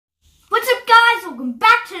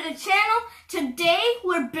to the channel. Today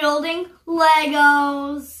we're building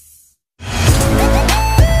Legos.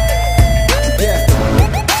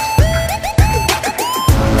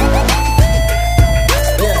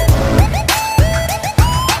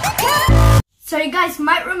 So you guys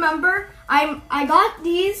might remember I got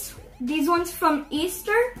these ones from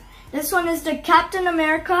Easter. This one is the Captain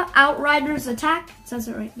America Outriders attack. It says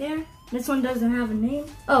it right there. This one doesn't have a name.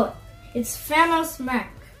 Oh, it's Thanos mech.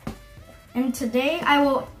 And today I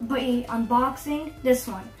will be unboxing this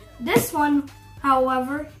one. This one,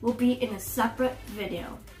 however, will be in a separate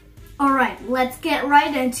video. Alright, let's get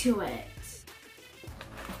right into it.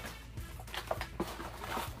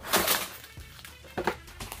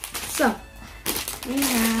 So, we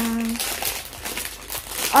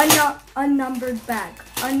have unnumbered bag,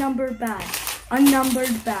 unnumbered bag,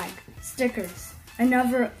 unnumbered bag, stickers,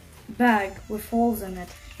 another bag with holes in it,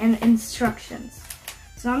 and instructions.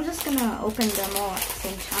 So I'm just gonna open them all at the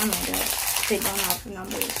same time, I guess. They don't have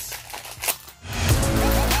numbers.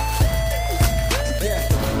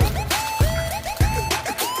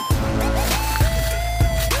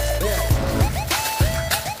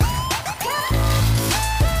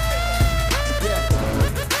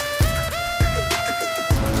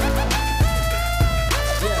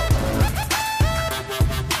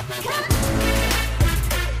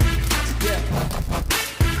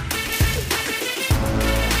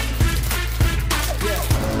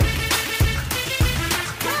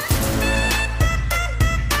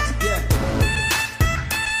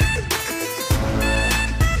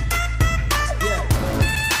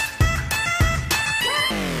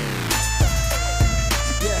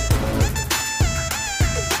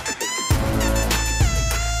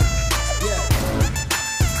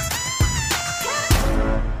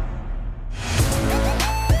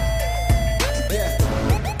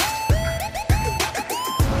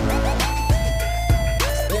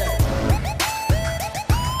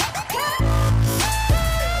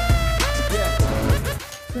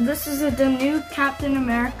 This is the new Captain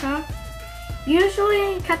America.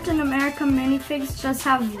 Usually Captain America minifigs just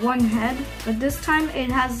have one head, but this time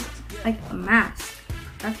it has like a mask.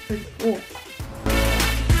 That's pretty cool.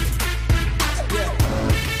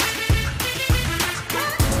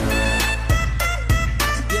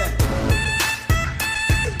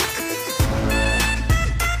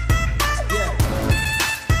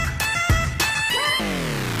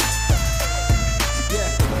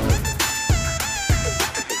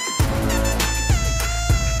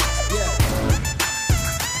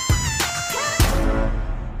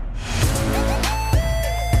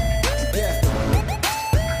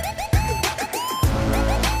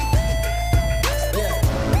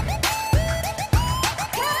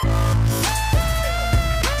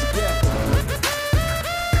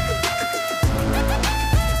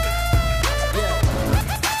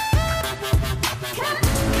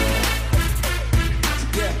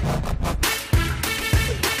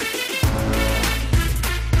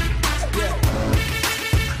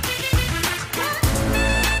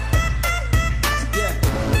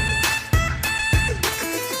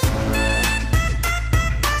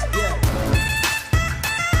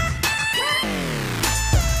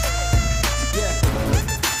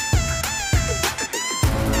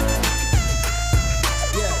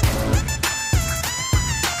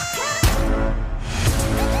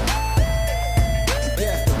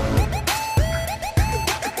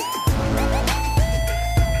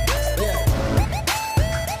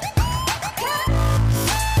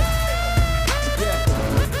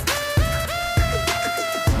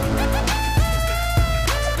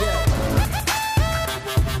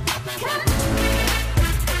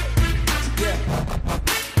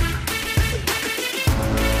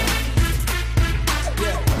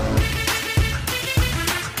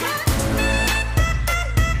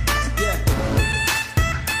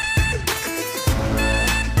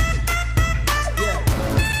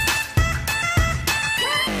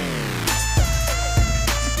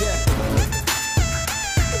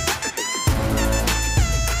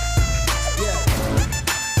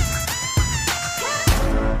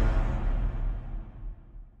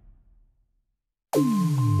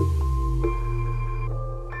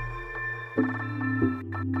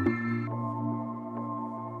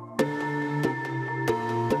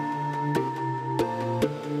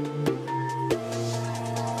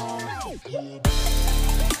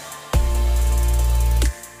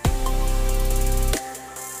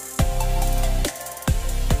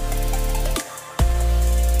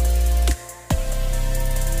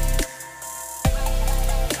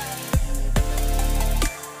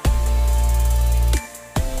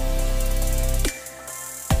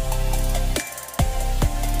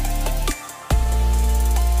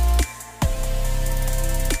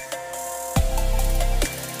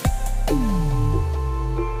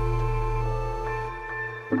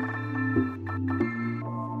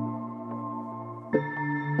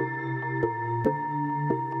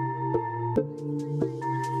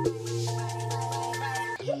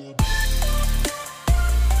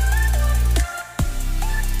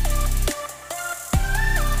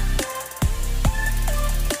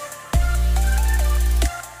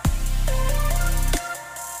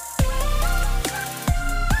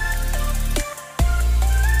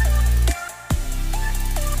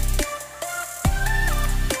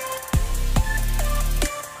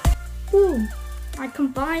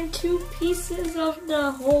 pieces of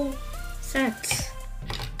the whole set.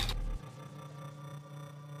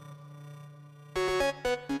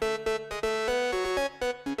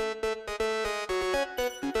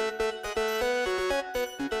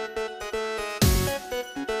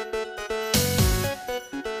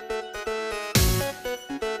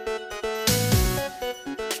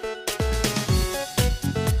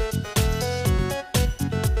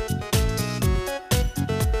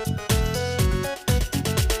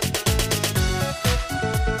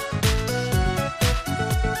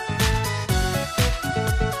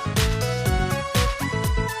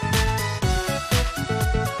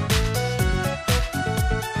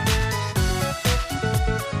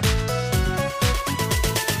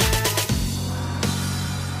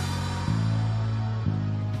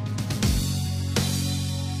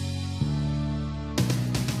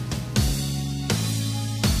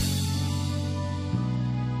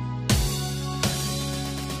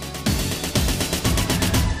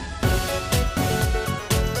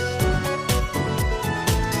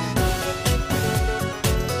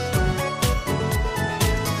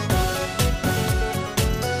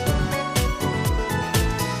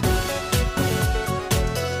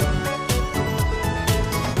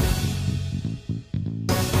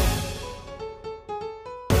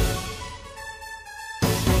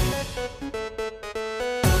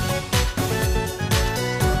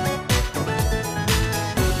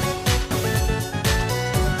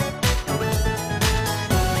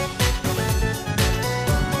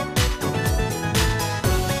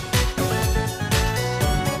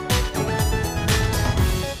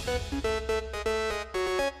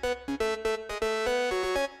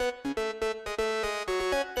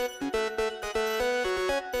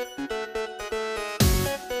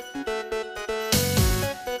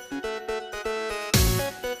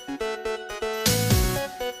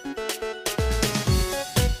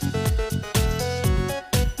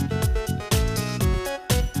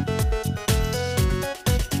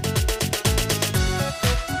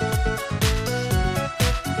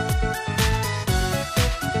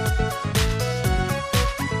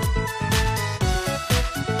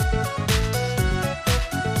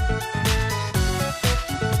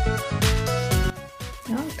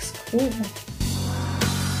 Ooh.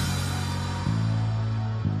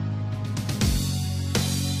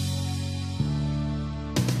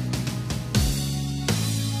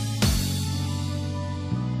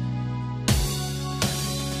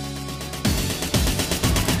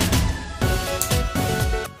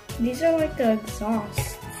 These are like the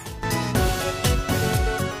exhausts.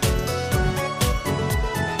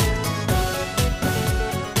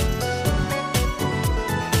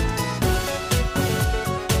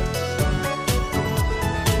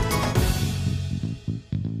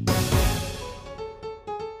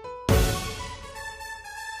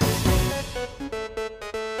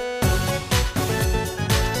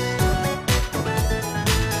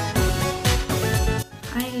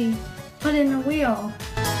 I put in a wheel.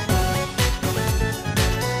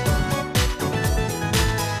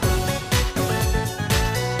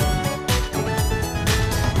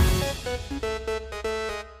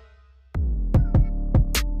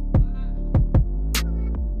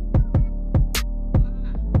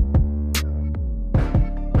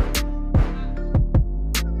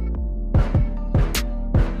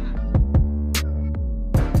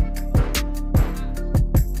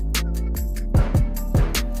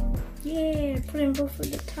 Yeah, put in both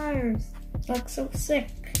of the tires. Looks so sick.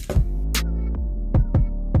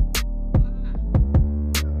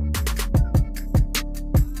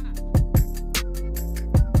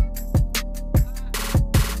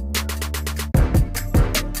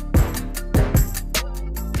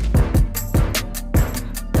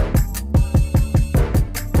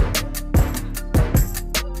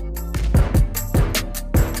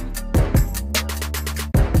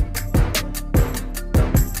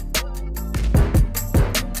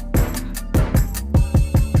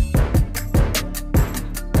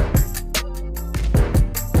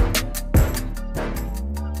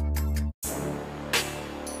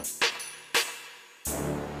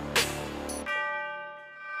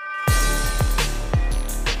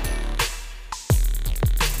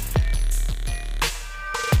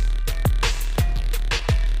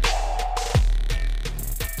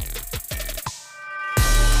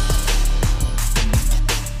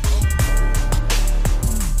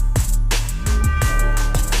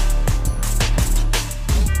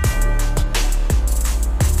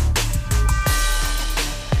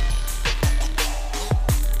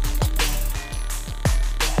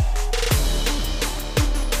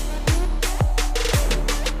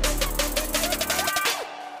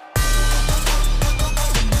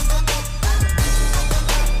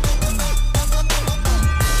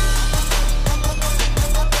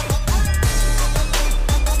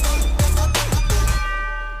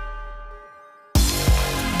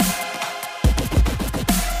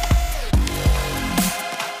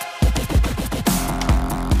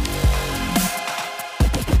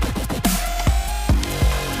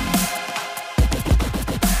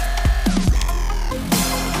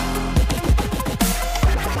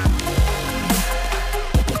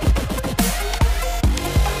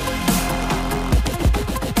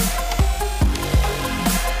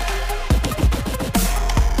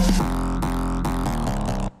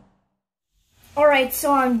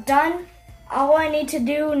 so I'm done. All I need to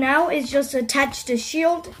do now is just attach the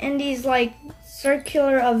shield and these like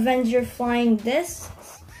circular Avenger flying discs.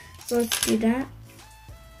 So let's do that.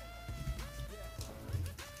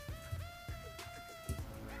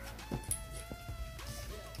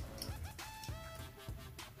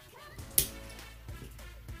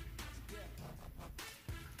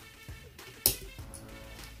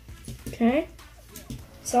 Okay,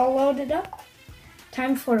 it's all loaded up.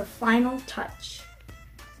 Time for the final touch.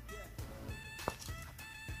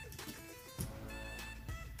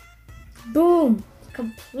 Boom,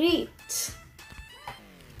 complete.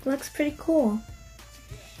 Looks pretty cool.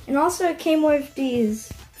 And also it came with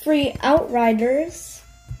these free Outriders.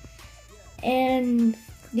 And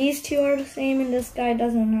these two are the same and this guy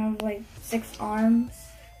doesn't have like 6 arms.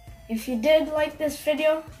 If you did like this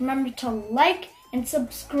video, remember to like and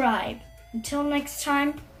subscribe. Until next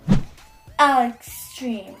time, Alex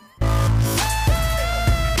Stream.